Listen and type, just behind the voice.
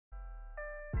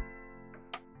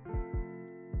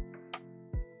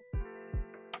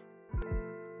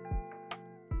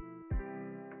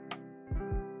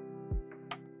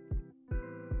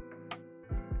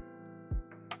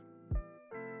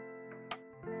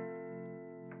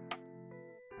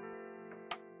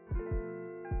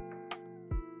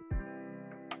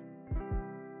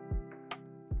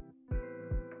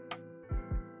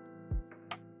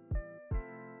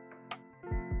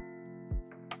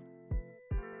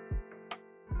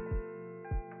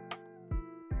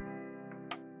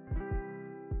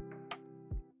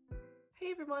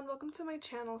Hey everyone, welcome to my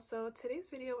channel. So today's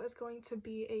video is going to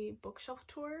be a bookshelf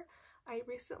tour. I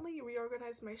recently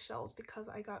reorganized my shelves because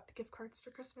I got gift cards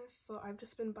for Christmas, so I've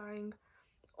just been buying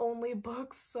only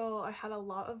books. So I had a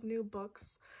lot of new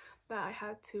books that I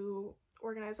had to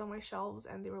organize on my shelves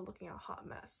and they were looking a hot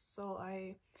mess. So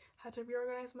I had to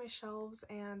reorganize my shelves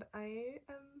and I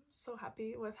am so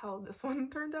happy with how this one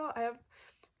turned out. I have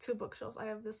two bookshelves. I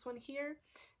have this one here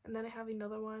and then I have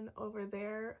another one over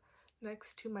there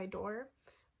next to my door,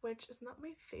 which is not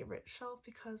my favorite shelf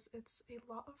because it's a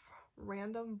lot of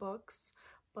random books,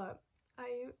 but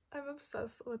I'm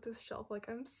obsessed with this shelf. Like,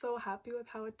 I'm so happy with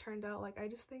how it turned out. Like, I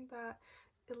just think that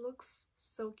it looks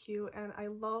so cute and I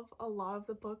love a lot of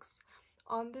the books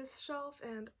on this shelf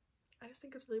and I just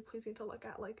think it's really pleasing to look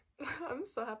at. Like, I'm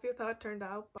so happy with how it turned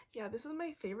out. But yeah, this is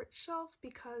my favorite shelf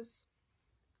because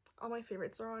all my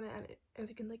favorites are on it, and as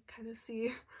you can like kind of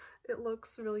see, it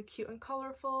looks really cute and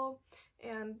colorful,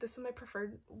 and this is my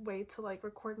preferred way to like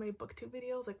record my booktube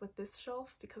videos, like with this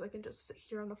shelf, because I can just sit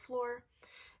here on the floor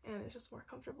and it's just more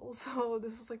comfortable. So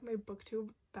this is like my booktube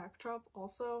backdrop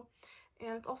also,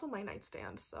 and it's also my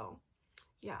nightstand. So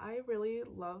yeah, I really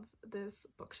love this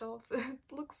bookshelf. It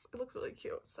looks really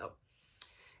cute. So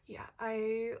yeah,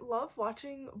 I love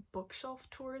watching bookshelf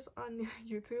tours on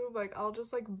YouTube. Like, I'll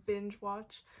just like binge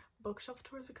watch bookshelf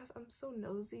tours because I'm so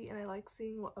nosy and I like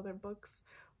seeing what books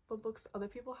other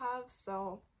people have.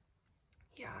 So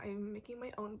yeah, I'm making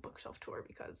my own bookshelf tour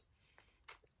because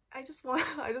I just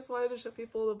wanted to show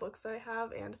people the books that I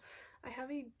have, and I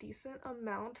have a decent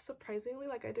amount, surprisingly.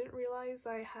 Like, I didn't realize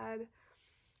I had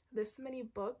this many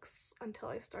books until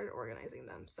I started organizing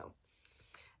them. So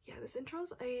yeah, this intro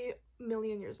is a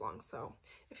million years long, so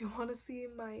if you want to see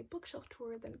my bookshelf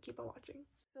tour, then keep on watching.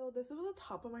 So this is what the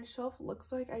top of my shelf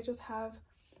looks like. I just have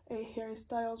a Harry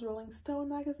Styles Rolling Stone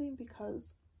magazine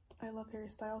because I love Harry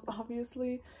Styles,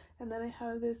 obviously. And then I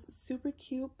have this super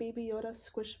cute Baby Yoda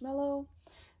Squishmallow.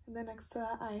 And then next to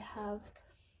that I have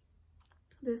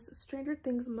this Stranger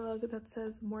Things mug that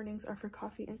says "Mornings are for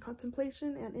coffee and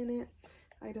contemplation," and in it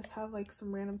I just have like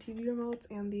some random TV remotes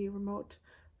and the remote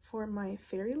for my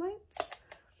fairy lights,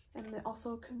 and it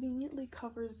also conveniently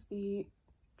covers the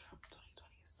Trump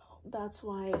 2020, so that's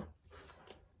why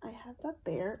I have that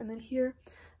there. And then here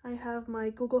I have my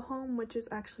Google Home, which is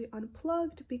actually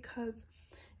unplugged because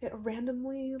it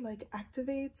randomly like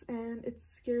activates and it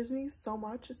scares me so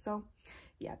much. So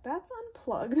yeah, that's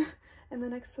unplugged. And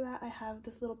then next to that I have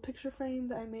this little picture frame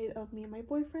that I made of me and my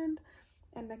boyfriend,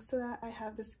 and next to that I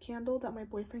have this candle that my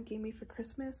boyfriend gave me for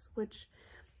Christmas, which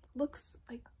looks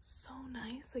like so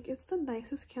nice. Like, it's the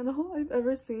nicest candle I've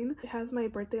ever seen. It has my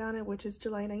birthday on it, which is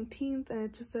July 19th, and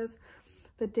it just says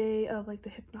the day of like the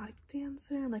hypnotic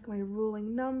dancer and like my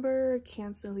ruling number,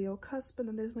 Cancer, Leo, cusp, and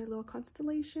then there's my little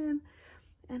constellation,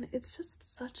 and it's just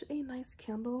such a nice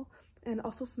candle, and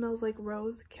also smells like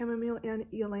rose, chamomile, and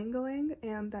ylang ylang,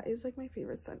 and that is like my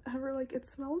favorite scent ever. Like, it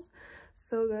smells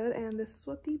so good. And this is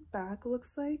what the back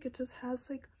looks like. It just has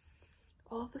like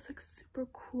all of this like super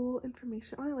cool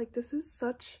information on it. Like, this is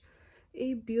such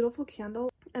a beautiful candle.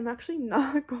 I'm actually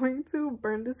not going to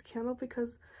burn this candle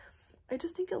because I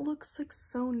just think it looks like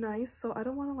so nice, so I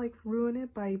don't want to like ruin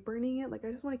it by burning it. Like,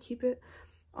 I just want to keep it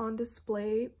on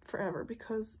display forever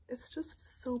because it's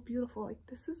just so beautiful. Like,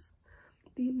 this is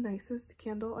the nicest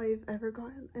candle I've ever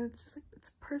gotten, and it's just like,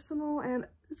 it's personal and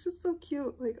it's just so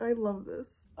cute. Like, I love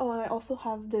this. Oh, and I also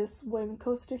have this wooden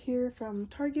coaster here from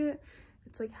Target.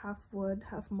 It's like half wood,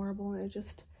 half marble, and it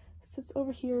just sits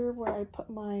over here where I put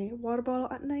my water bottle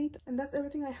at night. And that's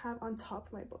everything I have on top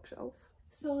of my bookshelf.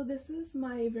 So this is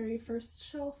my very first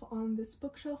shelf on this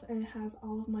bookshelf, and it has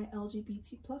all of my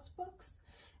LGBT plus books.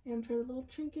 And for the little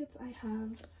trinkets, I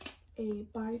have a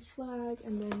bi flag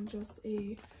and then just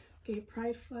a gay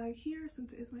pride flag here.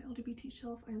 Since it is my LGBT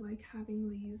shelf, I like having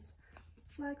these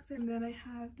flags there. And then I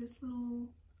have this little,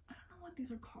 I don't know what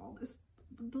these are called. It's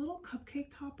the little cupcake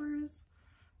toppers,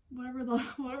 whatever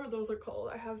those are called.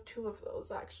 I have two of those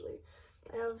actually.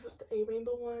 I have a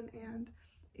rainbow one and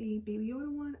a Baby Yoda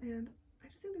one, and I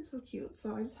just think they're so cute,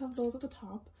 so I just have those at the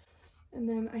top. And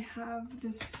then I have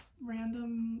this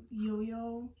random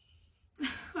yo-yo.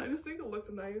 I just think it looks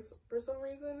nice for some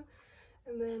reason.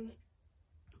 And then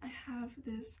I have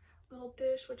this little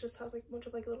dish which just has like a bunch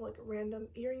of like little like random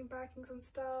earring backings and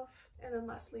stuff. And then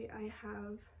lastly I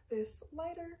have this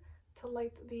lighter to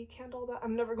light the candle that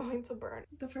I'm never going to burn.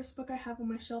 The first book I have on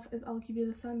my shelf is I'll Give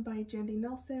You the Sun by Jandy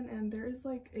Nelson, and there is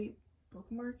like a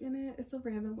bookmark in it. It's a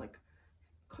random like,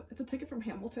 it's a ticket from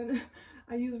Hamilton.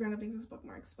 I use random things as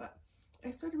bookmarks, but I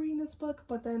started reading this book,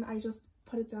 but then I just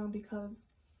put it down because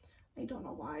I don't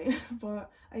know why.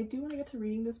 But I do want to get to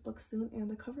reading this book soon,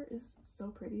 and the cover is so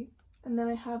pretty. And then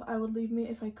I have I Would Leave Me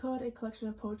If I Could, a collection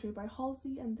of poetry by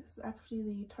Halsey, and this is actually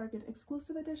the Target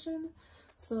exclusive edition.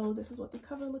 So this is what the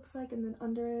cover looks like, and then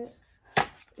under it,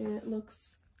 it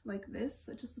looks like this.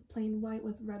 It's just a plain white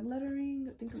with red lettering.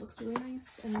 I think it looks really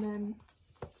nice. And then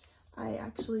I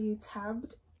actually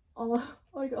tabbed a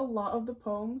lot of the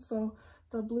poems. So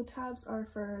the blue tabs are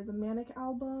for the Manic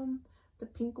album, the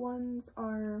pink ones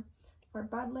are for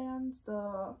Badlands,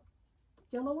 the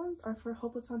yellow ones are for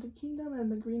Hopeless Haunted Kingdom,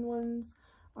 and the green ones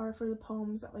are for the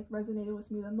poems that like resonated with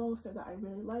me the most or that I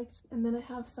really liked. And then I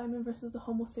have Simon versus the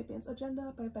Homo Sapiens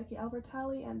Agenda by Becky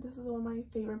Albertalli, and this is one of my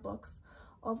favorite books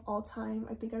of all time.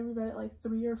 I think I reread it like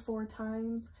 3 or 4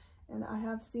 times, and I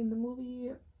have seen the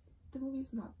movie. The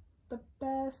movie's not the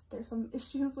best, there's some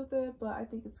issues with it, but I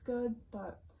think it's good.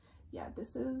 But yeah,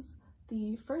 this is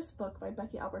the first book by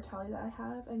Becky Albertalli that I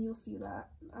have, and you'll see that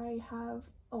I have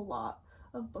a lot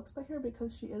of books by her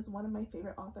because she is one of my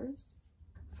favorite authors.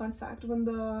 Fun fact, when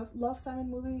the Love, Simon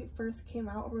movie first came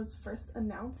out or was first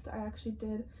announced, I actually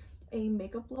did a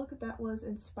makeup look that was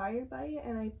inspired by it,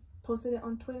 and I posted it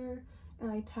on Twitter, and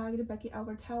I tagged Becky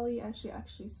Albertalli, and she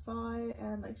actually saw it,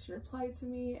 and like she replied to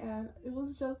me, and it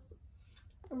was just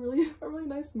a really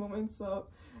nice moment. So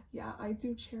yeah, I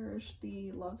do cherish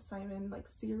the Love, Simon like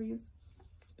series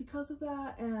because of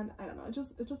that, and I don't know, it's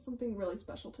just something really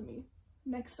special to me.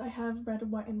 Next, I have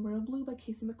Red, White, and Royal Blue by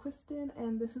Casey McQuiston,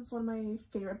 and this is one of my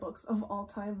favorite books of all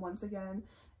time once again.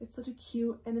 It's such a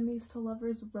cute enemies to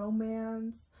lovers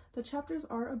romance. The chapters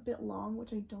are a bit long,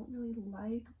 which I don't really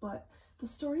like, but the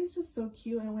story is just so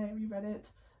cute, and when I reread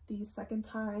it the second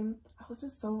time, I was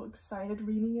just so excited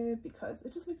reading it because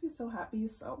it just makes me so happy.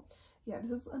 So yeah,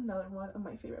 this is another one of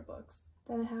my favorite books.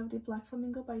 Then I have The Black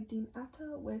Flamingo by Dean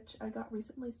Atta, which I got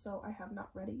recently, so I have not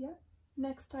read it yet.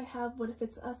 Next, I have What If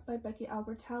It's Us by Becky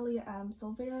Albertalli and Adam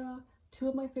Silvera. 2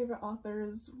 of my favorite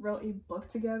authors wrote a book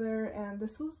together, and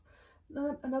this was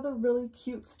another really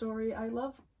cute story. I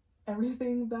love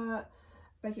everything that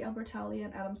Becky Albertalli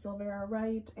and Adam Silvera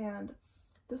write, and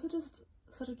this was just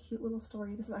such a cute little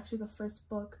story. This is actually the first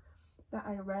book that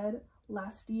I read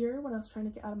last year when I was trying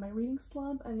to get out of my reading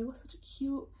slump, and it was such a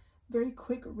cute, very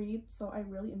quick read, so I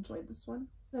really enjoyed this one.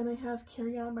 Then I have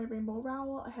Carry On by Rainbow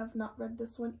Rowell. I have not read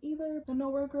this one either. The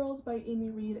Nowhere Girls by Amy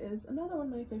Reed is another one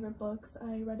of my favorite books.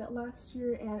 I read it last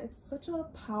year, and it's such a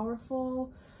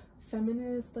powerful,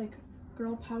 feminist, like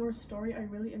girl power story. I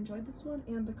really enjoyed this one,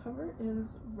 and the cover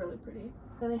is really pretty.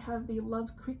 Then I have the Love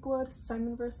Creekwood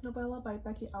Simonverse novella by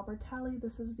Becky Albertalli.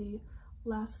 This is the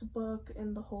last book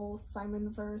in the whole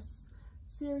Simonverse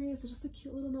series. It's just a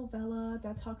cute little novella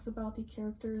that talks about the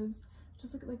characters,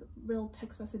 just like real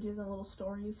text messages and little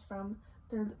stories from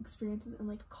their experiences in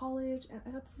like college, and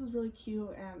I thought this was really cute,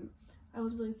 and I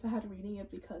was really sad reading it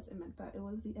because it meant that it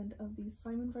was the end of the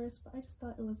Simonverse, but I just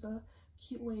thought it was a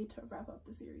cute way to wrap up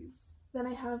the series. Then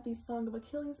I have The Song of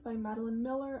Achilles by Madeline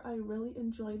Miller. I really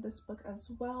enjoyed this book as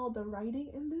well. The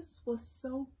writing in this was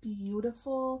so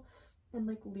beautiful and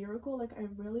like lyrical. Like I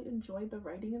really enjoyed the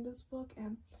writing in this book,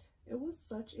 and it was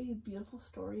such a beautiful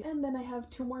story. And then I have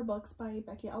 2 more books by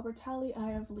Becky Albertalli.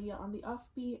 I have Leah on the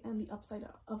Offbeat and The Upside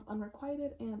of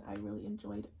Unrequited, and I really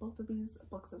enjoyed both of these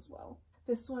books as well.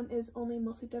 This one is Only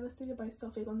Mostly Devastated by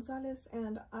Sophie Gonzalez,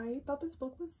 and I thought this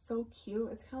book was so cute.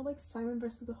 It's kind of like Simon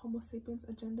versus the Homo Sapiens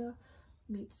Agenda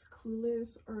meets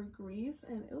Clueless or Grease,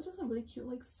 and it was just a really cute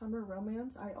like summer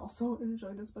romance. I also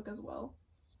enjoyed this book as well.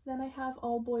 Then I have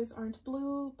All Boys Aren't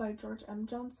Blue by George M.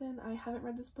 Johnson. I haven't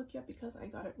read this book yet because I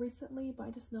got it recently, but I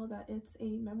just know that it's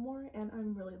a memoir, and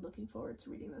I'm really looking forward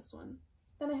to reading this one.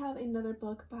 Then I have another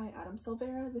book by Adam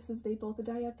Silvera. This is They Both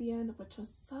Die at the End, which was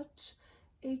such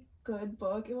a good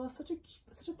book. It was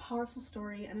such a powerful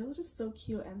story, and it was just so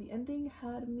cute, and the ending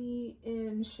had me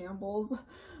in shambles.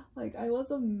 Like I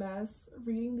was a mess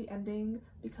reading the ending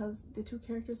because the 2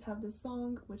 characters have this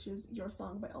song, which is Your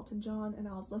Song by Elton John, and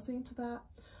I was listening to that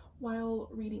while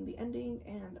reading the ending,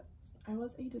 and I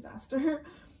was a disaster.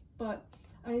 But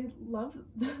I love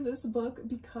this book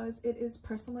because it is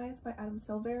personalized by Adam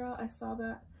Silvera. I saw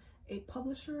that a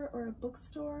publisher or a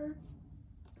bookstore,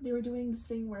 they were doing this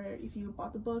thing where if you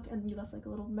bought the book and you left like a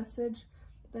little message,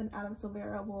 then Adam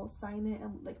Silvera will sign it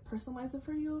and like personalize it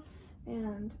for you,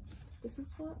 and this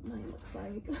is what mine looks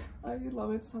like. I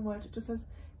love it so much. It just says,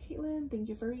 Caitlin, thank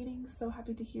you for reading. So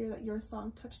happy to hear that your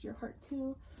song touched your heart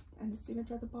too. And the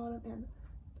signature at the bottom. And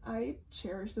I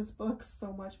cherish this book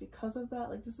so much because of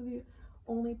that. Like this is the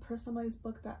only personalized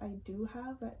book that I do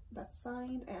have that's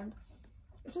signed, and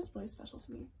it's just really special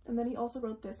to me. And then he also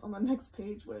wrote this on the next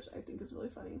page, which I think is really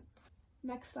funny.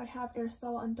 Next, I have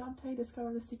Aristotle and Dante,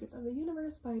 Discover the Secrets of the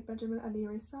Universe by Benjamin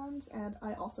Aguirre Sons, and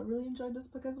I also really enjoyed this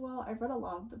book as well. I've read a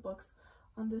lot of the books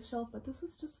on this shelf, but this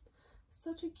is just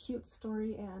such a cute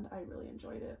story and I really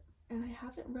enjoyed it. And I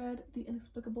haven't read The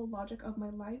Inexplicable Logic of My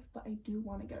Life, but I do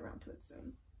want to get around to it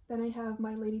soon. Then I have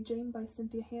My Lady Jane by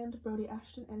Cynthia Hand, Brody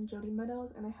Ashton, and Jody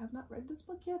Meadows, and I have not read this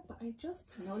book yet, but I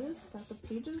just noticed that the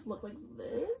pages look like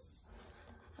this.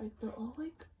 Like, they're all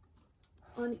like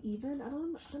uneven. I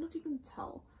don't know if you can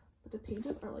tell, but the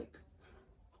pages are like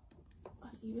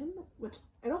uneven, which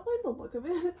I don't mind the look of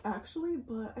it actually,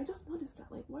 but I just noticed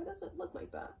that, like, why does it look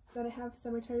like that? Then I have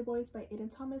Cemetery Boys by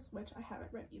Aiden Thomas, which I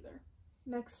haven't read either.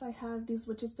 Next I have These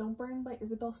Witches Don't Burn by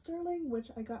Isabel Sterling,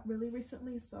 which I got really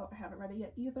recently, so I haven't read it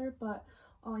yet either, but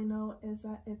all I know is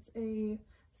that it's a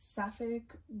sapphic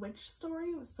witch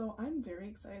story, so I'm very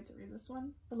excited to read this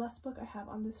one. The last book I have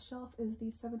on this shelf is The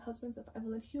Seven Husbands of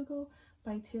Evelyn Hugo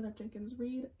by Taylor Jenkins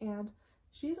Reid, and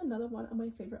she's another one of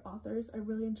my favorite authors. I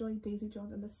really enjoy Daisy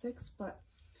Jones and the Six, but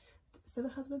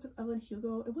Seven Husbands of Evelyn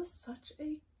Hugo, it was such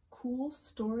a cool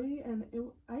story and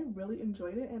I really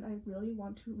enjoyed it and I really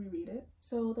want to reread it.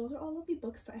 So those are all of the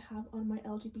books that I have on my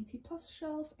LGBT plus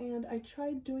shelf, and I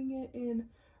tried doing it in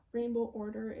rainbow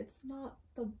order. It's not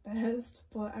the best,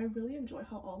 but I really enjoy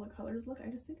how all the colors look. I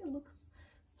just think it looks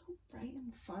so bright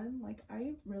and fun. Like,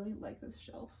 I really like this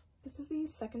shelf. This is the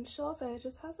second shelf and it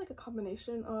just has like a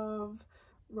combination of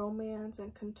romance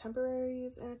and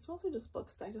contemporaries, and it's mostly just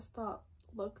books that I just thought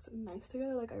looked nice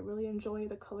together. Like, I really enjoy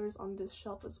the colors on this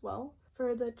shelf as well.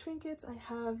 For the trinkets, I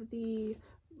have the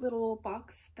little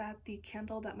box that the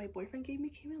candle that my boyfriend gave me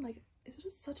came in. Like, it's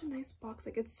just such a nice box.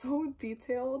 Like, it's so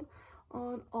detailed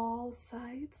on all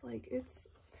sides. Like, it's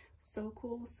so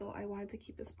cool, so I wanted to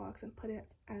keep this box and put it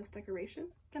as decoration.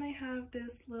 Then I have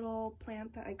this little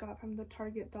plant that I got from the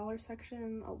Target dollar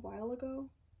section a while ago.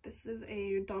 This is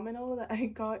a domino that I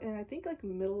got in, I think, like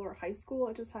middle or high school.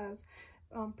 It just has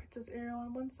Princess Ariel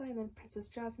on one side and then Princess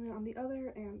Jasmine on the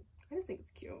other, and I just think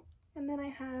it's cute. And then I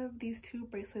have these two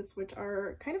bracelets, which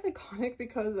are kind of iconic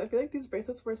because I feel like these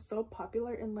bracelets were so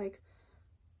popular in like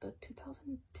the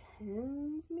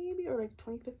 2010s maybe, or like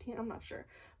 2015, I'm not sure.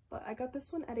 But I got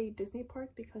this one at a Disney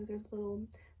park because there's a little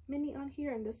Minnie on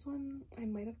here, and this one I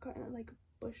might have gotten at like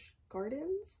Busch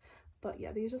Gardens. But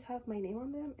yeah, these just have my name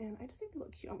on them and I just think they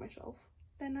look cute on my shelf.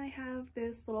 Then I have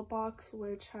this little box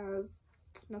which has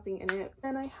nothing in it.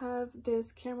 Then I have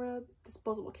this camera,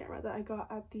 disposable camera that I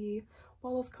got at the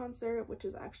Wallows concert, which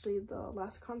is actually the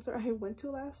last concert I went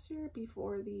to last year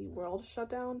before the world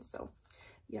shut down. So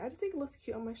yeah, I just think it looks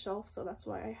cute on my shelf, so that's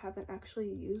why I haven't actually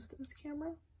used this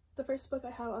camera. The first book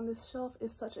I have on this shelf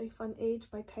is Such a Fun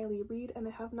Age by Kylie Reid, and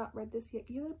I have not read this yet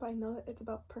either, but I know that it's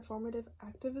about performative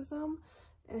activism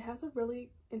and it has a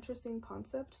really interesting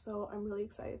concept, so I'm really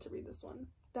excited to read this one.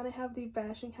 Then I have The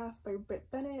Vanishing Half by Britt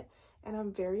Bennett, and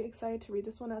I'm very excited to read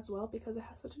this one as well because it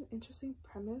has such an interesting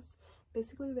premise.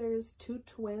 Basically, there's two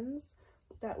twins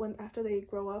that after they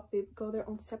grow up, they go their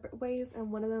own separate ways,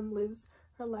 and one of them lives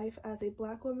her life as a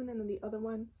black woman and then the other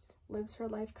one lives her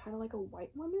life kind of like a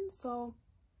white woman. So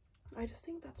I just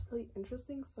think that's really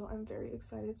interesting, so I'm very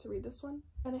excited to read this one.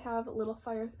 And I have Little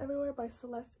Fires Everywhere by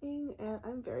Celeste Ng, and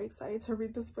I'm very excited to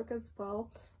read this book as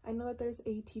well. I know that there's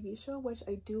a TV show which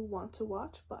I do want to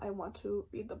watch, but I want to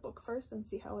read the book first and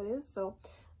see how it is, so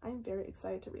I'm very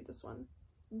excited to read this one.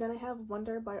 Then I have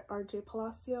Wonder by RJ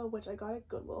Palacio, which I got at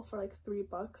Goodwill for like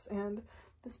 $3, and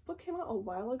this book came out a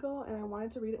while ago and I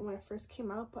wanted to read it when it first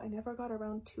came out, but I never got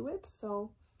around to it,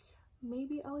 so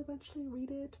maybe I'll eventually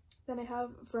read it. Then I have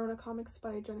Verona Comics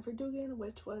by Jennifer Dugan,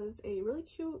 which was a really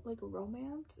cute like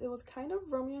romance. It was kind of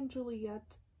Romeo and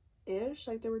Juliet-ish,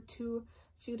 like there were two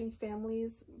feuding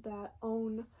families that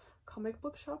own comic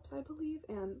book shops, I believe,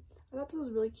 and I thought this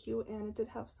was really cute, and it did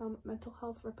have some mental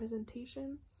health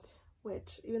representation,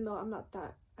 which even though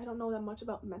I don't know that much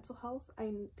about mental health,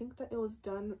 I think it was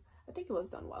done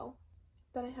well.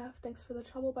 Then I have Thanks for the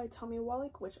Trouble by Tommy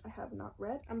Wallach, which I have not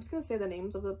read. I'm just going to say the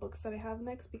names of the books that I have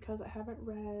next because I haven't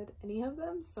read any of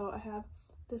them. So I have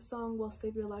This Song Will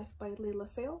Save Your Life by Layla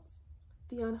Sales,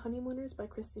 The On-Honeymooners by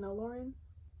Christina Lauren,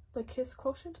 The Kiss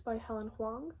Quotient by Helen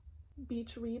Huang,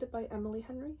 Beach Read by Emily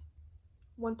Henry,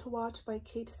 One to Watch by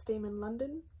Kate Stamen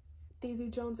London, Daisy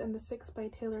Jones and the Six by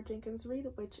Taylor Jenkins Reid,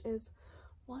 which is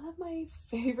one of my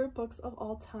favorite books of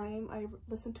all time. I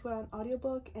listened to it on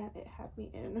audiobook and it had me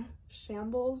in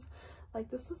shambles. Like,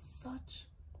 this was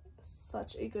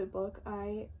such a good book.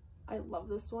 I love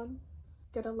this one.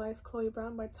 Get a Life, Chloe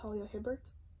Brown by Talia Hibbert.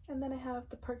 And then I have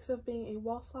The Perks of Being a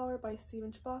Wallflower by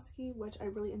Stephen Chbosky, which I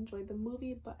really enjoyed the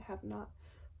movie but have not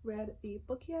read the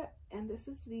book yet. And this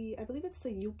is I believe it's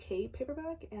the UK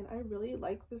paperback, and I really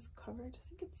like this cover. I just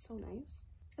think it's so nice.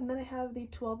 And then I have the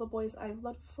To All the Boys I've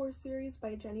Loved Before series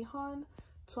by Jenny Han,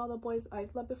 To All the Boys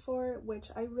I've Loved Before, which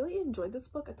I really enjoyed this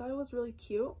book. I thought it was really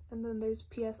cute. And then there's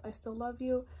P.S. I Still Love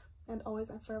You and Always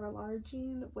and Forever Lara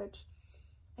Jean, which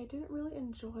I didn't really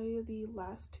enjoy the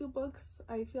last two books.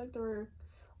 I feel like they were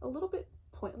a little bit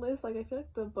pointless. Like, I feel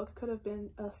like the book could have been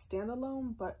a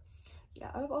standalone, but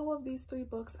yeah, out of all of these three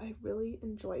books, I really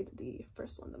enjoyed the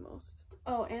first one the most.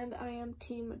 Oh, and I am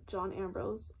Team John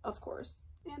Ambrose, of course.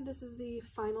 And this is the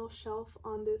final shelf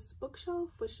on this bookshelf,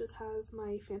 which just has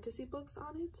my fantasy books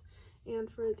on it.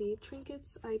 And for the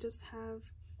trinkets, I just have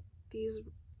these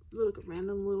little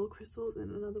random little crystals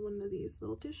and another one of these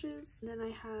little dishes. And then I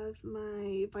have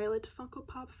my Violet Funko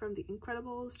Pop from The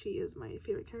Incredibles. She is my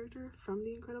favorite character from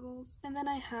The Incredibles. And then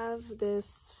I have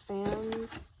this fan.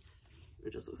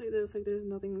 It just looks like this, like there's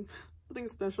nothing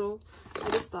special. I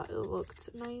just thought it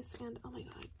looked nice. And oh my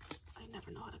god, I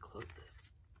never know how to close this.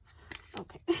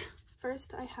 Okay.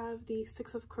 First, I have the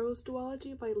Six of Crows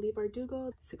duology by Leigh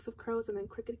Bardugo. Six of Crows and then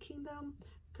Crooked Kingdom.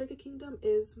 Crooked Kingdom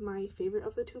is my favorite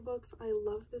of the two books. I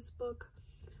love this book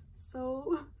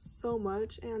so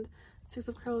much. And Six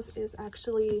of Crows is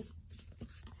actually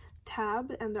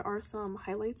tabbed, and there are some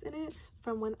highlights in it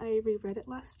from when I reread it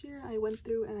last year. I went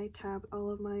through and I tabbed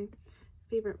all of my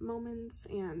favorite moments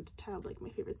and tabbed like my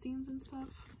favorite scenes and stuff.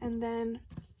 And then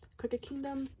Crooked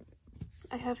Kingdom,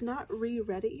 I have not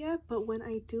reread it yet, but when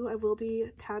I do, I will be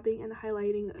tabbing and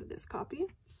highlighting this copy.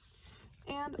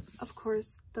 And of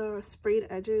course, the sprayed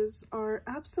edges are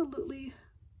absolutely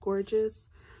gorgeous.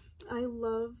 I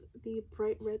love the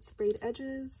bright red sprayed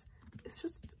edges. It's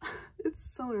just, it's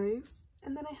so nice.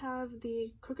 And then I have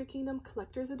the Crooked Kingdom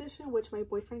Collector's Edition, which my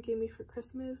boyfriend gave me for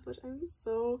Christmas, which I'm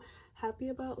so happy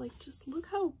about. Like, just look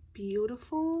how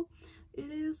beautiful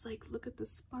it is. Like, look at the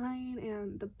spine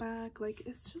and the back. Like,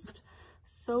 it's just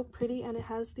so pretty, and it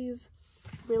has these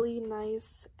really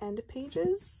nice end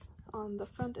pages on the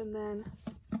front and then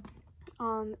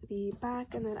on the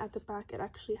back, and then at the back it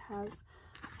actually has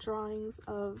drawings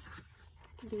of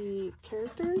the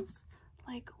characters.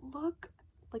 Like, look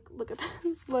at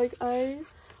this. Like, I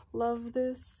love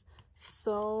this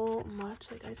so much.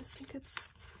 Like, I just think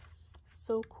it's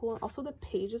so cool. Also, the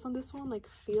pages on this one like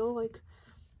feel like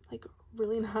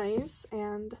really nice,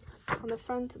 and on the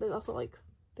front there's also like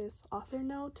this author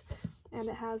note, and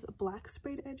it has black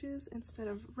sprayed edges instead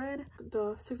of red.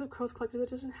 The Six of Crows Collector's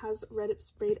Edition has red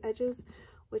sprayed edges,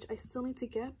 which I still need to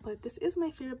get, but this is my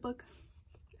favorite book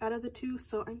out of the two,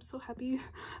 so I'm so happy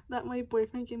that my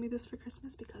boyfriend gave me this for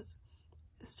Christmas because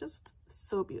it's just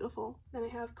so beautiful. Then I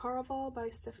have Caraval by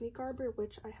Stephanie Garber,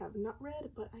 which I have not read,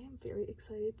 but I am very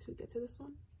excited to get to this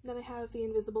one. Then I have The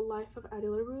Invisible Life of Addie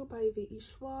LaRue by V.E.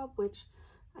 Schwab, which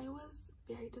I was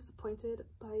very disappointed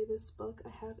by this book. I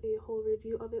have a whole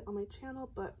review of it on my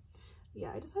channel, but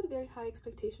yeah, I just had very high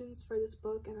expectations for this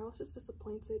book and I was just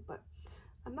disappointed. But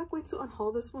I'm not going to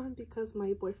unhaul this one because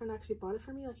my boyfriend actually bought it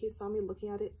for me. Like, he saw me looking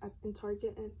at it in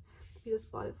Target and he just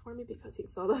bought it for me because he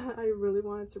saw that I really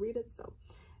wanted to read it. So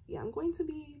yeah, I'm going to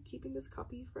be keeping this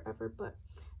copy forever, but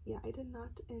yeah, I did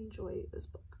not enjoy this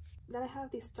book. Then I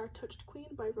have The Star-Touched Queen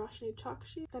by Roshni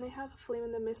Chokshi. Then I have Flame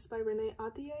in the Mist by Renee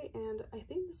Ahdieh, and I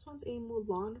think this one's a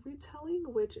Mulan retelling,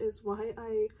 which is why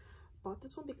I bought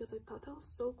this one, because I thought that was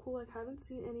so cool. I haven't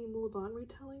seen any Mulan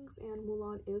retellings, and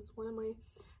Mulan is one of my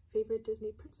favorite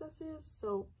Disney princesses,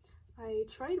 so I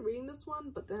tried reading this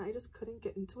one, but then I just couldn't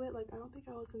get into it. Like, I don't think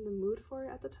I was in the mood for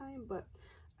it at the time, but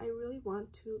I really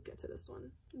want to get to this one.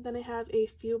 Then I have a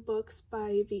few books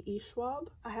by V.E.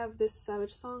 Schwab. I have This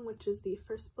Savage Song, which is the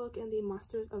first book in the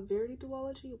Monsters of Verity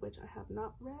duology, which I have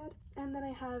not read. And then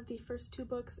I have the first two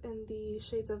books in the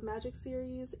Shades of Magic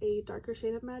series, A Darker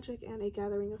Shade of Magic and A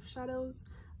Gathering of Shadows.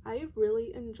 I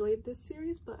really enjoyed this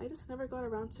series, but I just never got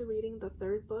around to reading the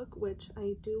third book, which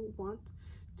I do want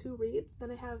to read. Then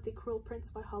I have The Cruel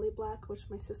Prince by Holly Black, which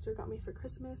my sister got me for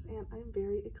Christmas, and I'm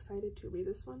very excited to read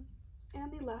this one. And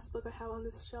the last book I have on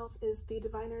this shelf is The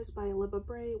Diviners by Libba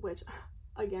Bray, which,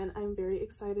 again, I'm very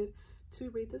excited to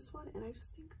read this one. And I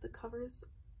just think the covers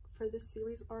for this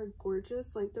series are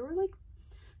gorgeous. Like, there were like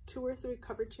 2 or 3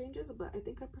 cover changes, but I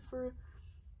think I prefer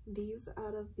these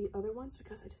out of the other ones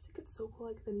because I just think it's so cool.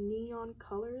 Like, the neon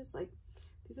colors, like,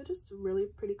 these are just really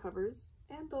pretty covers.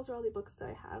 And those are all the books that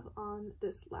I have on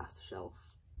this last shelf.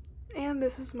 And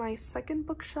this is my second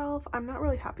bookshelf. I'm not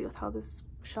really happy with how this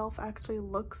shelf actually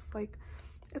looks. Like,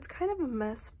 it's kind of a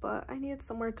mess, but I needed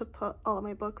somewhere to put all of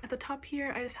my books. At the top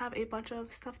here, I just have a bunch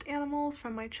of stuffed animals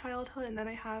from my childhood, and then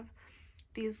I have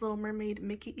these Little Mermaid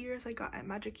Mickey ears I got at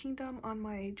Magic Kingdom on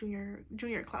my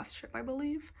junior class trip, I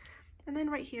believe. And then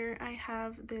right here I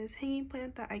have this hanging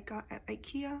plant that I got at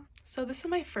IKEA. So this is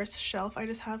my first shelf. I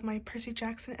just have my Percy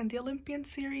Jackson and the Olympian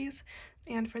series.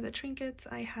 And for the trinkets,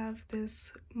 I have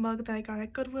this mug that I got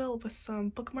at Goodwill with some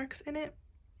bookmarks in it.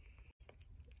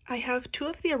 I have two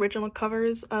of the original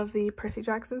covers of the Percy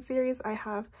Jackson series. I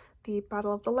have the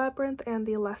Battle of the Labyrinth and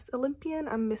the Last Olympian.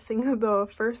 I'm missing the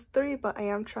first three, but I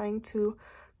am trying to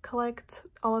collect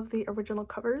all of the original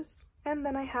covers. And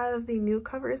then I have the new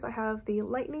covers. I have the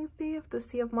Lightning Thief, the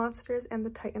Sea of Monsters, and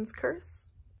the Titan's Curse,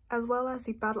 as well as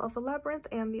the Battle of the Labyrinth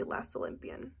and the Last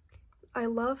Olympian. I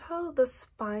love how the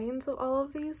spines of all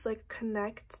of these like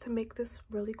connect to make this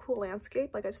really cool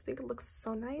landscape. Like I just think it looks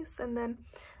so nice. And then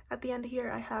at the end here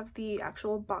I have the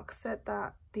actual box set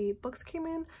that the books came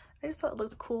in. I just thought it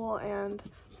looked cool, and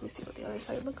let me see what the other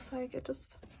side looks like. It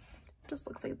just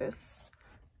looks like this.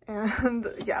 And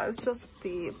yeah, it's just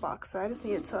the box set. I just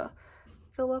needed to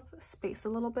fill up space a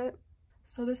little bit.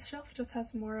 So this shelf just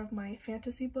has more of my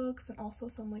fantasy books and also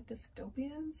some like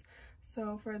dystopians.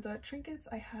 So for the trinkets,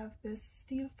 I have this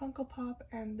Steve Funko Pop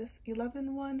and this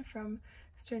 11 one from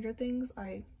Stranger Things.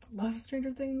 I love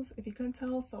Stranger Things, if you couldn't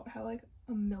tell, so I have like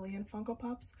a million Funko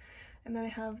Pops. And then I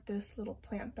have this little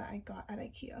plant that I got at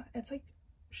IKEA. It's like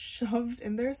shoved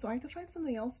in there, so I have to find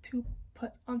something else to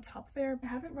put on top there. I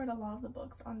haven't read a lot of the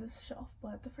books on this shelf,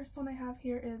 but the first one I have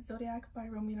here is Zodiac by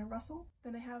Romina Russell.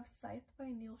 Then I have Scythe by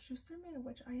Neil Shusterman,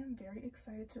 which I am very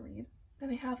excited to read. Then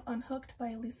I have Unhooked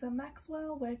by Lisa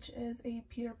Maxwell, which is a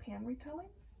Peter Pan retelling.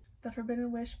 The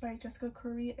Forbidden Wish by Jessica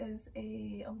Curry is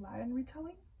a Aladdin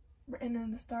retelling. Written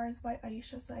in the Stars by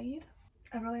Aisha Saeed.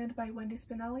 Everland by Wendy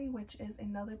Spinelli, which is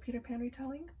another Peter Pan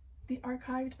retelling. The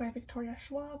Archived by Victoria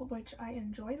Schwab, which I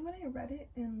enjoyed when I read it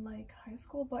in like high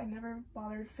school, but I never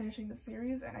bothered finishing the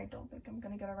series, and I don't think I'm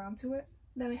gonna get around to it.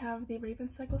 Then I have the Raven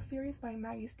Cycle series by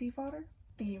Maggie Stiefvater,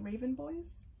 The Raven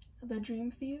Boys, The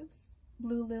Dream Thieves,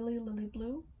 Blue Lily, Lily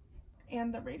Blue,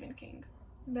 and The Raven King.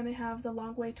 Then I have The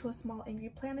Long Way to a Small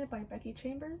Angry Planet by Becky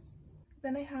Chambers.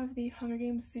 Then I have the Hunger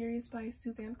Games series by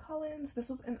Suzanne Collins. This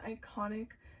was an iconic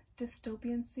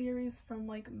dystopian series from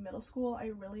like middle school. I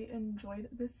really enjoyed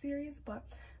this series, but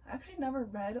I actually never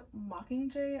read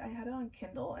Mockingjay. I had it on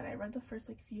Kindle and I read the first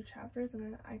like few chapters, and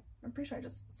then I'm pretty sure I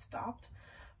just stopped.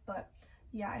 But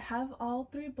yeah, I have all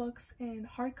three books in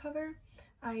hardcover.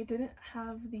 I didn't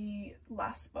have the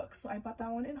last book, so I bought that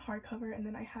one in hardcover, and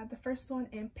then I had the first one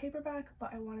in paperback,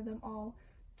 but I wanted them all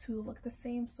to look the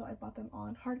same, so I bought them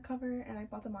on hardcover and I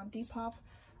bought them on Depop.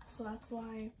 So that's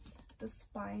why the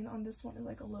spine on this one is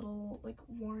like a little like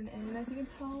worn in, as you can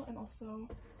tell, and also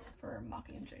for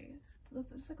Mockingjay. So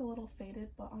it's just like a little faded,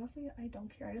 but honestly I don't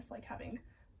care. I just like having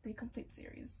the complete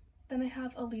series. Then I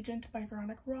have Allegiant by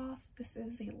Veronica Roth. This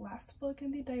is the last book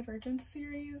in the Divergent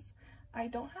series. I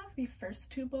don't have the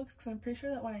first two books because I'm pretty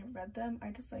sure that when I read them I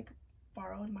just like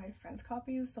borrowed my friend's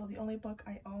copies, so the only book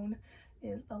I own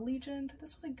is Allegiant.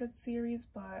 This was a good series,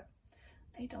 but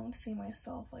I don't see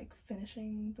myself like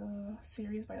finishing the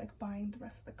series by like buying the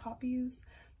rest of the copies,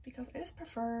 because I just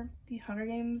prefer the Hunger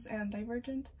Games, and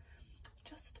Divergent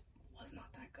just was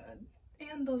not that good.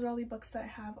 And those are all the books that I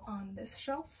have on this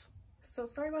shelf. So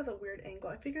sorry about the weird angle.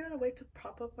 I figured out a way to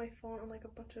prop up my phone on like a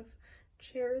bunch of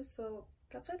chairs, so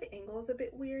that's why the angle is a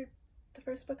bit weird. The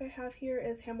first book I have here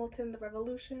is Hamilton the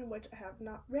Revolution, which I have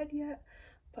not read yet,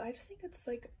 but I just think it's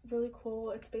like really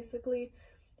cool. It's basically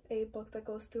a book that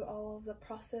goes through all of the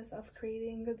process of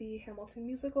creating the Hamilton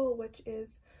musical, which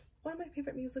is one of my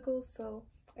favorite musicals, so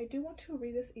I do want to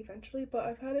read this eventually, but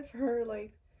I've had it for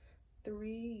like 3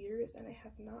 years and I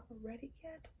have not read it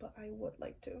yet, but I would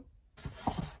like to.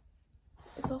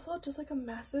 It's also just like a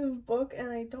massive book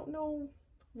and I don't know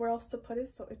where else to put it,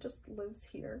 so it just lives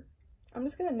here. I'm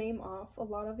just gonna name off a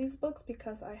lot of these books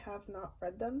because I have not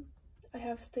read them. I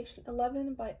have Station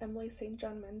 11 by Emily St.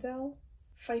 John Mandel,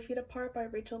 5 Feet Apart by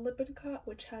Rachel Lippincott,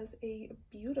 which has a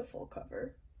beautiful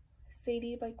cover,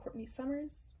 Sadie by Courtney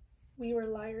Summers, We Were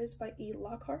Liars by E.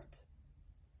 Lockhart,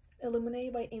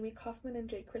 Illuminae by Amy Kaufman and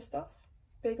Jay Kristoff,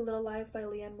 Big Little Lies by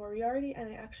Leanne Moriarty, and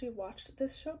I actually watched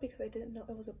this show because I didn't know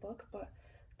it was a book, but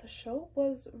the show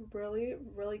was really,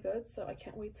 really good, so I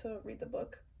can't wait to read the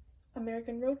book.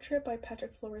 American Road Trip by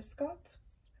Patrick Flores Scott,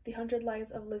 The 100 Lies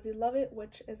of Lizzie Lovett,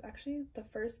 which is actually the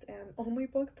first and only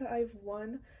book that I've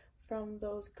won from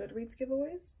those Goodreads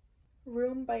giveaways.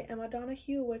 Room by Emma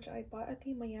Donahue, which I bought at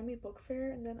the Miami Book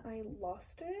Fair and then I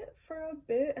lost it for a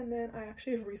bit, and then I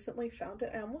actually recently found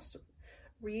it. I almost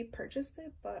repurchased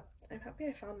it, but I'm happy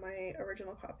I found my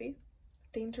original copy.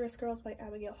 Dangerous Girls by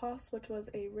Abigail Haas, which was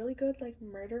a really good like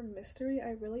murder mystery.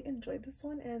 I really enjoyed this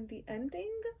one and the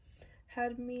ending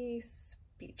had me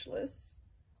speechless.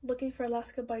 Looking for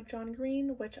Alaska by John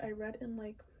Green, which I read in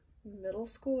like middle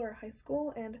school or high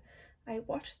school, and I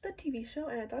watched the TV show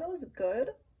and I thought it was good,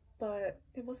 but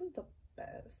it wasn't the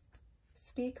best.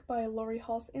 Speak by Laurie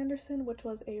Halse Anderson, which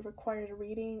was a required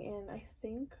reading in, I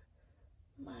think,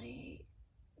 my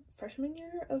freshman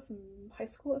year of high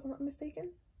school, if I'm not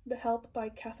mistaken. The Help by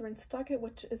Catherine Stockett,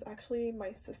 which is actually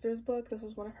my sister's book. This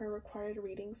was one of her required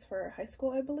readings for high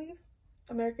school, I believe.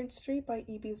 American Street by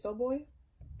E.B. Zoboy.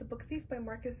 The Book Thief by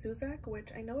Marcus Zuzak, which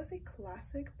I know is a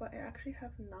classic, but I actually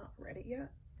have not read it yet.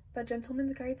 The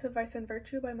Gentleman's Guide to Vice and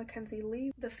Virtue by Mackenzie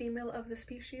Lee. The Female of the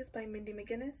Species by Mindy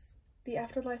McGinnis. The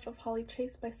Afterlife of Holly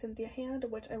Chase by Cynthia Hand,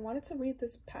 which I wanted to read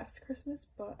this past Christmas,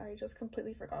 but I just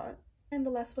completely forgot. And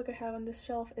the last book I have on this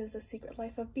shelf is The Secret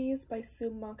Life of Bees by Sue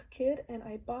Monk Kidd, and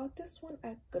I bought this one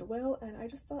at Goodwill, and I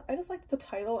just liked the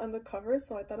title and the cover,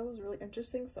 so I thought it was really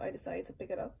interesting, so I decided to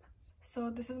pick it up. So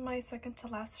this is my second to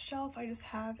last shelf. I just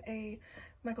have a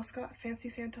Michael Scott Fancy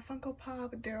Santa Funko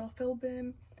Pop, Daryl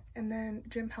Philbin, and then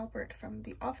Jim Halpert from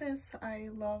The Office. I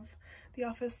love The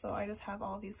Office, so I just have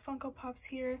all these Funko Pops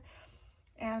here.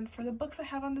 And for the books I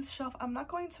have on this shelf, I'm not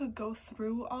going to go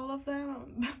through all of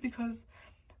them because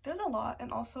there's a lot,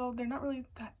 and also they're not really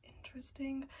that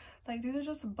interesting. Like, these are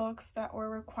just books that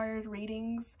were required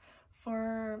readings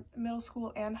for middle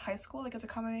school and high school. Like, it's a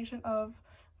combination of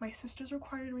my sister's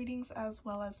required readings as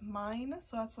well as mine,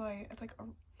 so that's why it's like a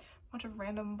bunch of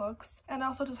random books. And I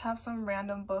also just have some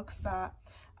random books that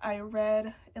I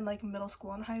read in like middle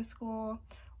school and high school,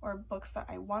 or books that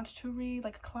I want to read,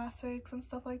 like classics and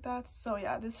stuff like that. So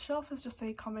yeah, this shelf is just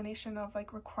a combination of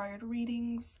like required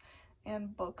readings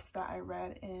and books that I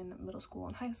read in middle school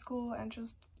and high school, and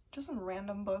just some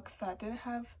random books that didn't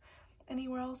have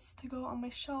anywhere else to go on my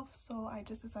shelf, so I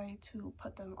just decided to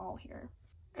put them all here.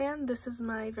 And this is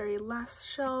my very last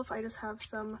shelf. I just have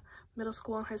some middle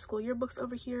school and high school yearbooks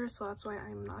over here, so that's why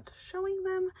I'm not showing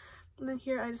them. And then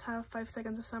here I just have 5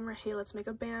 Seconds of Summer, Hey Let's Make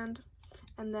a Band,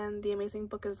 and then The Amazing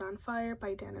Book is on Fire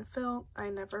by Dan and Phil. I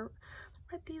never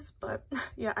read these, but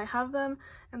yeah, I have them.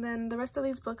 And then the rest of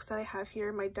these books that I have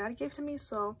here, my dad gave to me,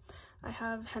 so I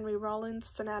have Henry Rollins'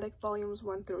 Fanatic Volumes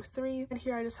 1 through 3. And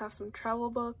here I just have some travel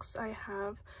books. I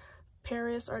have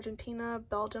Paris, Argentina,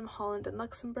 Belgium, Holland, and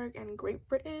Luxembourg, and Great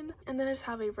Britain. And then I just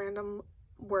have a random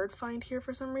word find here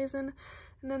for some reason.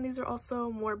 And then these are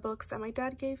also more books that my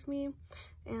dad gave me.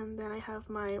 And then I have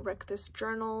my Wreck This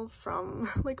journal from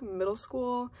like middle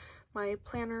school, my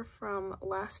planner from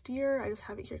last year. I just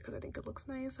have it here because I think it looks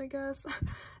nice, I guess.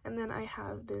 And then I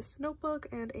have this notebook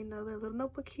and another little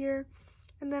notebook here.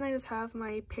 And then I just have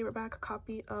my paperback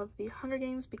copy of The Hunger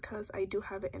Games because I do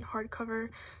have it in hardcover,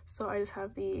 so I just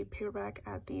have the paperback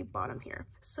at the bottom here.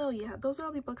 So yeah, those are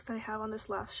all the books that I have on this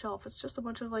last shelf. It's just a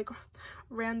bunch of like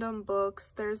random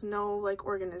books. There's no like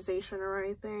organization or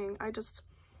anything. I just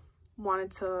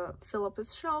wanted to fill up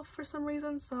this shelf for some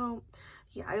reason, so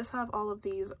yeah, I just have all of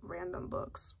these random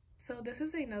books. So this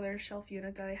is another shelf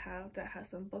unit that I have that has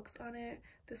some books on it.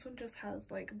 This one just has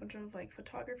like a bunch of like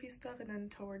photography stuff, and then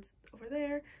towards over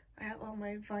there I have all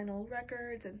my vinyl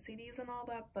records and CDs and all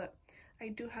that, but I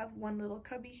do have one little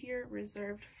cubby here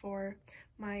reserved for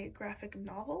my graphic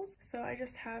novels. So I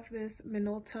just have this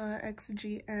Minolta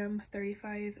XGM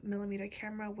 35mm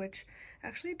camera, which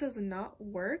actually does not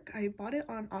work. I bought it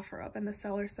on OfferUp and the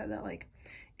seller said that like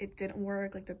it didn't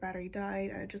work, like the battery died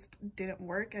and it just didn't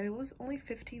work, and it was only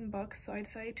 15 bucks, so I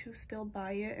decided to still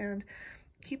buy it and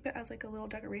keep it as like a little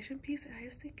decoration piece, and I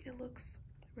just think it looks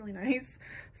really nice.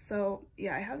 So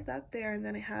yeah, I have that there, and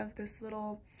then I have this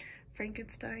little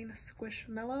Frankenstein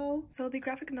Squishmallow. So the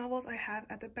graphic novels I have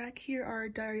at the back here are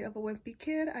Diary of a Wimpy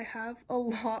Kid. I have a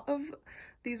lot of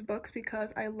these books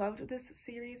because I loved this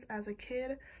series as a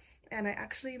kid, and I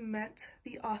actually met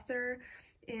the author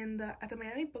at the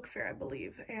Miami Book Fair, I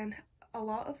believe, and a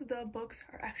lot of the books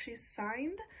are actually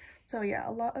signed. So yeah,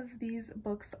 a lot of these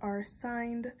books are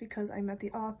signed because I met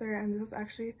the author, and this was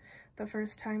actually the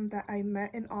first time that I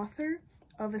met an author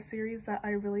of a series that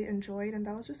I really enjoyed, and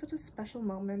that was just such a special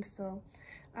moment, so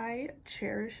I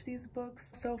cherish these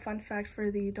books. So fun fact,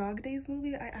 for the Dog Days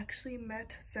movie, I actually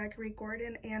met Zachary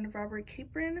Gordon and Robert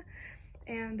Capron,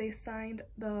 and they signed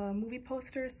the movie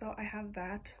poster, so I have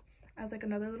that as like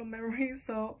another little memory.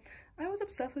 So I was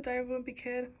obsessed with Diary of a Wimpy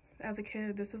Kid as a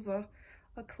kid. This is a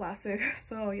classic.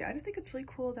 So yeah, I just think it's really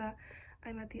cool that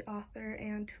I met the author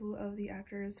and 2 of the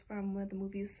actors from one of the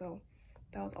movies, so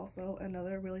that was also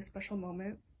another really special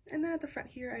moment. And then at the front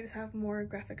here, I just have more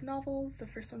graphic novels. The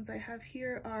first ones I have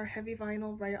here are Heavy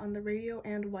Vinyl, Riot on the Radio,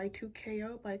 and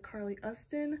Y2KO by Carly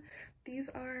Ustin. These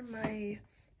are my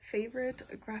favorite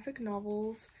graphic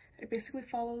novels It basically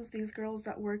follows these girls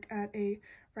that work at a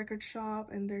record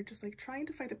shop, and they're just like trying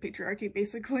to fight the patriarchy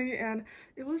basically, and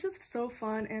it was just so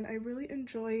fun. And I really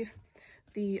enjoyed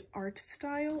the art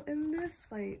style in this.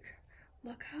 Like,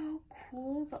 look how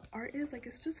cool the art is. Like,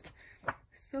 it's just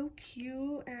so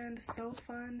cute and so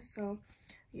fun. So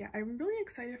yeah, I'm really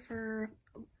excited for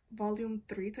volume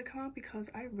 3 to come out because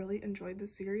I really enjoyed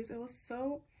this series. It was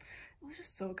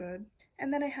just so good.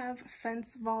 And then I have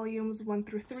Fence volumes 1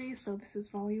 through 3. So this is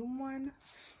volume 1,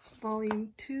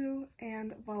 volume 2,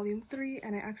 and volume 3.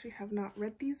 And I actually have not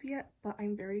read these yet, but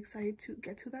I'm very excited to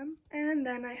get to them. And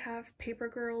then I have Paper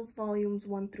Girls volumes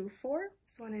 1 through 4.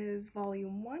 This one is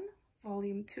volume 1,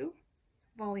 volume 2,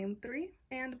 volume 3,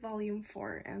 and volume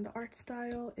 4. And the art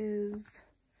style is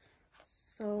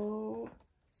so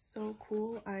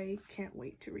cool. I can't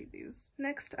wait to read these.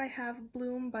 Next, I have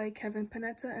Bloom by Kevin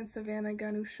Panetta and Savannah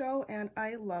Ganucheau, and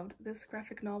I loved this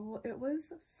graphic novel. It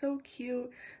was so cute,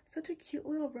 such a cute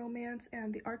little romance,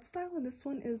 and the art style in this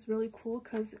one is really cool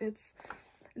because it's,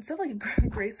 instead of like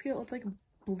grayscale, it's like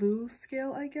blue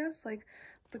scale, I guess. Like,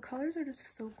 the colors are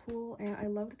just so cool, and I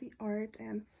loved the art,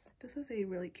 and this is a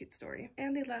really cute story.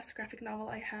 And the last graphic novel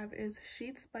I have is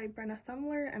Sheets by Brenna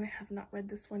Thumler, and I have not read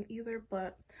this one either,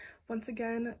 but once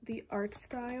again, the art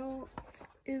style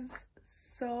is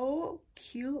so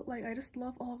cute. Like, I just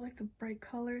love all of like the bright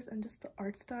colors, and just the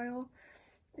art style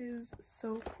is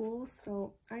so cool.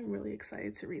 So I'm really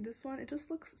excited to read this one. It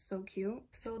just looks so cute.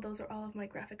 So those are all of my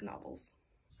graphic novels.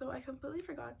 So I completely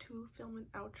forgot to film an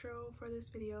outro for this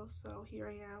video, so here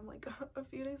I am like a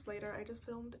few days later. I just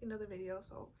filmed another video,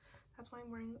 so that's why I'm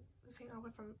wearing the same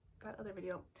outfit from that other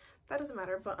video. That doesn't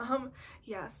matter, but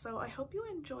yeah, so I hope you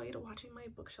enjoyed watching my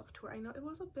bookshelf tour. I know it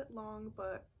was a bit long,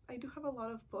 but I do have a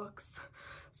lot of books,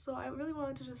 so I really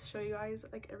wanted to just show you guys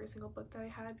like every single book that I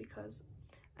had because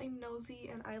I'm nosy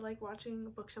and I like watching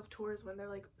bookshelf tours when they're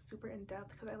like super in-depth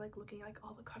because I like looking at like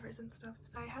all the covers and stuff.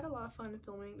 So I had a lot of fun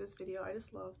filming this video. I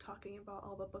just love talking about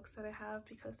all the books that I have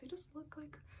because they just look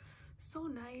like so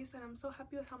nice, and I'm so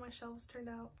happy with how my shelves turned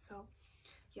out. So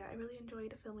yeah, I really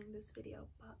enjoyed filming this video.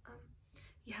 But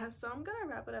yeah, so I'm gonna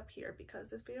wrap it up here because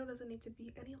this video doesn't need to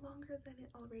be any longer than it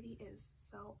already is.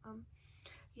 So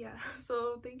yeah,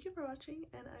 so thank you for watching,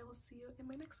 and I will see you in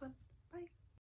my next one. Bye.